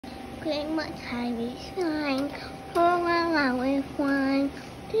Pretty much highly flying, all around we're flying,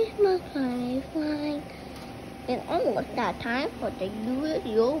 this much highly flying. It's almost that time for the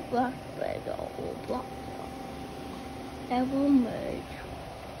usual block ever made.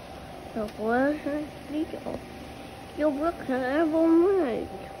 The worst video your book ever made.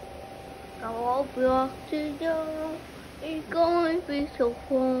 Our block today is going to be so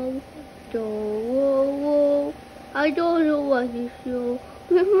fun. So, I don't know what to show.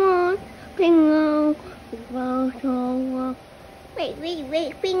 We must bring out the world. Wait, bring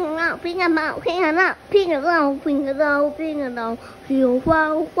it out, bring it out, bring it out, bring it out, bring it out, bring it out. Feel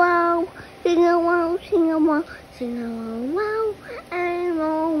wow, sing a wow, sing a wow, sing a wow, and a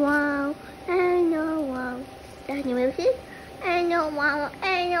wow, and a wow. That's the music. And a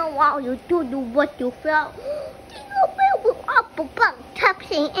wow, you do what you felt. You feel up above,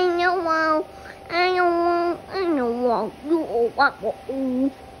 tapping, and a wow. I don't want you what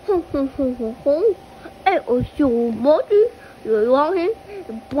it was your body, you want him,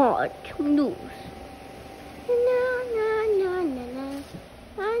 but loose.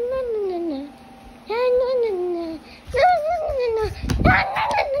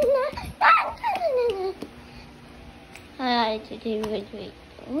 I like to do it.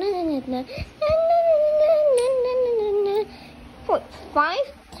 For 5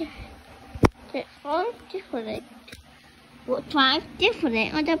 different. What 5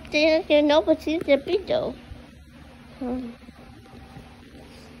 different? On up there, you know, but see the video.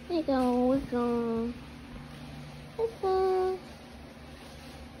 We go. Go,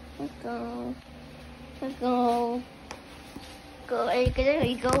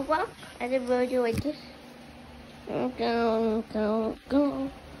 we go up. I did video like this. Go.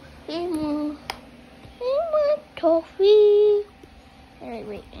 Give me toffee.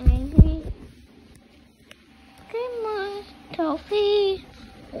 Wait. Give me toffee.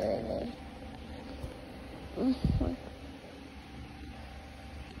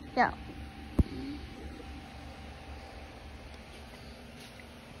 Yeah.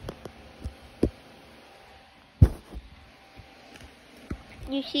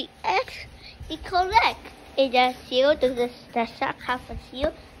 You see X is correct. It's a seal, the shark has a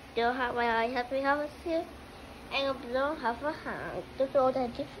seal, the have I have a seal, and a blue have a hand. Those are the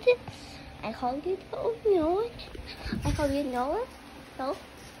difference. I hope you don't know it. I hope you know it. So,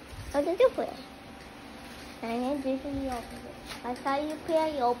 what's the difference? And then this is your video. I saw you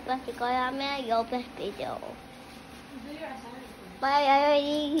play your best because I'm in your best video. But I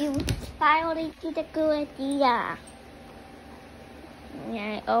already did a good idea.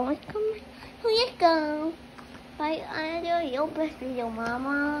 Yeah, always come. Let's go. I do your best video,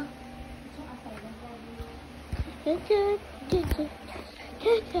 Mama. It's okay. It's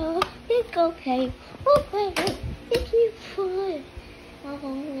fun.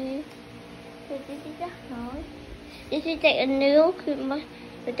 This is a new Christmas.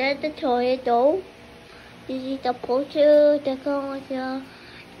 But that's the toy doll. This is the poster, the color,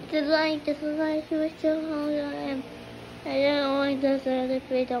 the light, the still I don't want to say the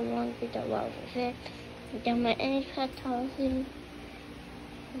bit of one bit of what we said. The my any housing.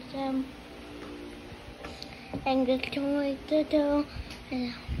 And the toy, the door,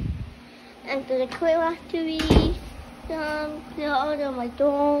 and the Christmas tree. The order my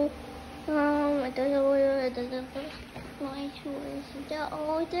door. I don't know where my shoes. The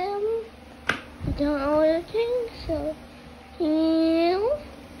all the things. So,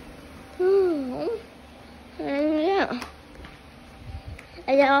 yeah.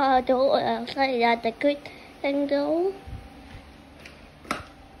 I don't say that the good thing though.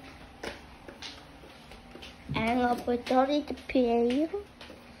 And over the play.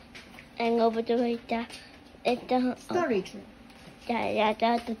 And over the storage. Yeah,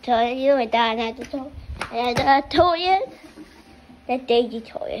 the toy you and that the toy. And the toy. The daisy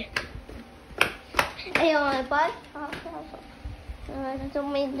toy. I want to buy.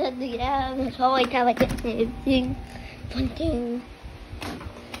 Don't mean that the toy have like thing. Fun thing.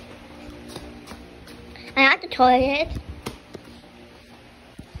 I have the toilet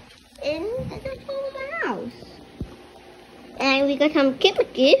in the house. And we got some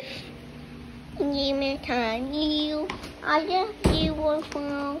gifts. Give me time, you. I just you one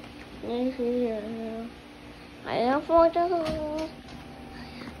from. I have for the.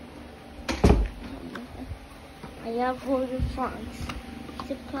 I have for the front.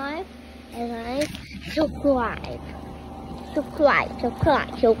 Subscribe and I subscribe. Subscribe.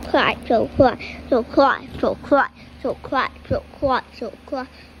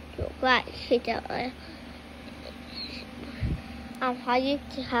 Hit that. I'm trying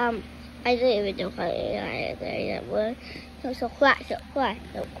to I don't even know how to word. So quiet, so quiet,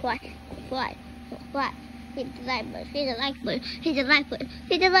 so quiet, so quiet, so quiet. He's the light bird, he's the light bird, he's the light bird,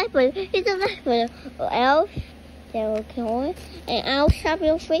 he's the light bird, he's the light bird. Or else, they will kill him. And I'll stop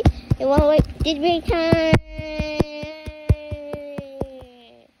your feet. You won't wait. This big time.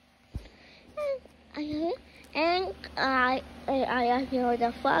 And I hear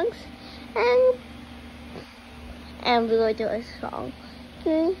the frogs. And we will do a song.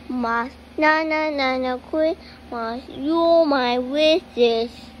 Queen must, na, queen must, you my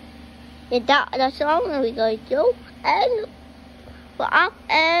wishes. Is that the song that we're going to do? And we're up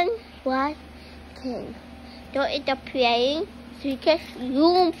and watching. Don't eat the playing. So you can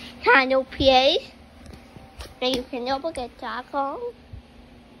zoom kind of place. And you can never get dark on.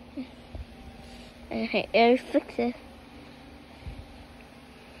 Okay, let's fix it.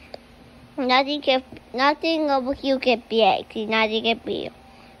 Nothing over here can break. Nothing can break.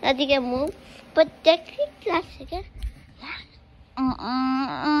 Nothing can move. But that's it. Let's again.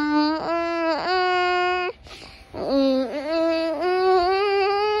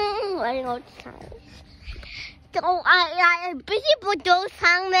 Running out of time. So I'm busy with those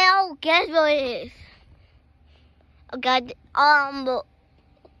hangnails. Guess what it is? Okay,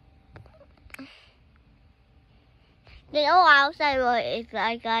 you know outside what it is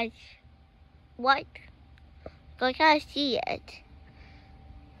like, guys. What? I can't see it.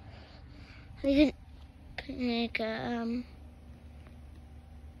 Did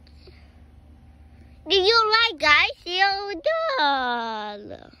you like, guys? You're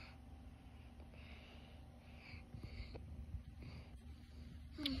done.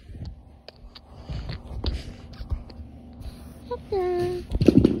 Okay.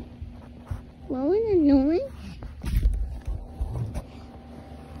 What was the noise?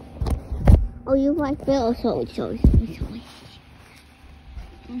 Oh, you like Bill? So.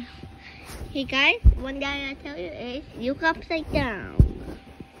 Hey guys, one thing I tell you is look upside down.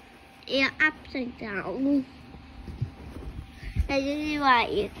 Yeah, upside down. And this is why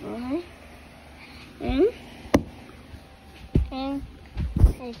it's right. And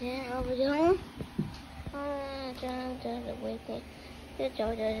then over there.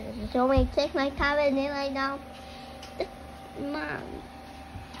 So we take my time and then lay down. Mom.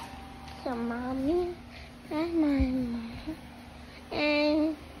 So mommy. That's my mom.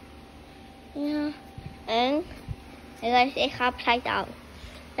 And yeah. And I say upside down.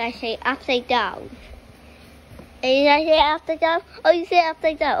 I say upside down. And I say upside down. Oh, you say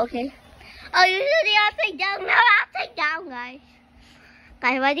upside down. Okay. Oh, you say upside down. No, upside down, guys.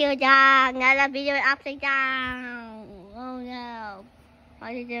 Guys, what do you down? Now the video is upside down. Oh no.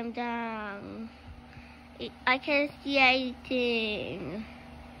 Why is them down? I can't see anything.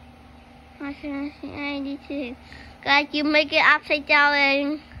 I can't see anything. Guys, you make it upside down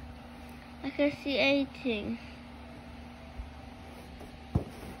and I can't see anything.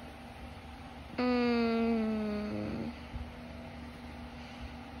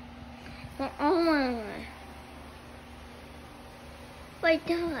 Oh my God. My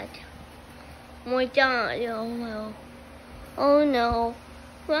God. My God. Oh no. Oh no.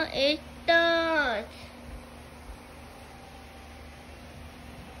 What is that?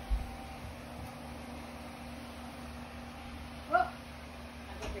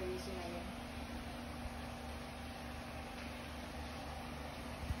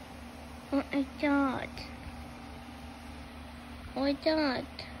 What is that? What is that?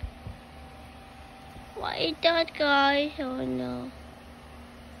 What is that, guys? Oh no.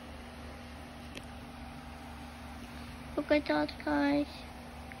 Look at that, guys.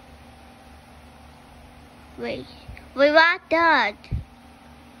 Wait, what that?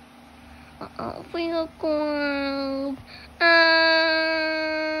 Finger corn.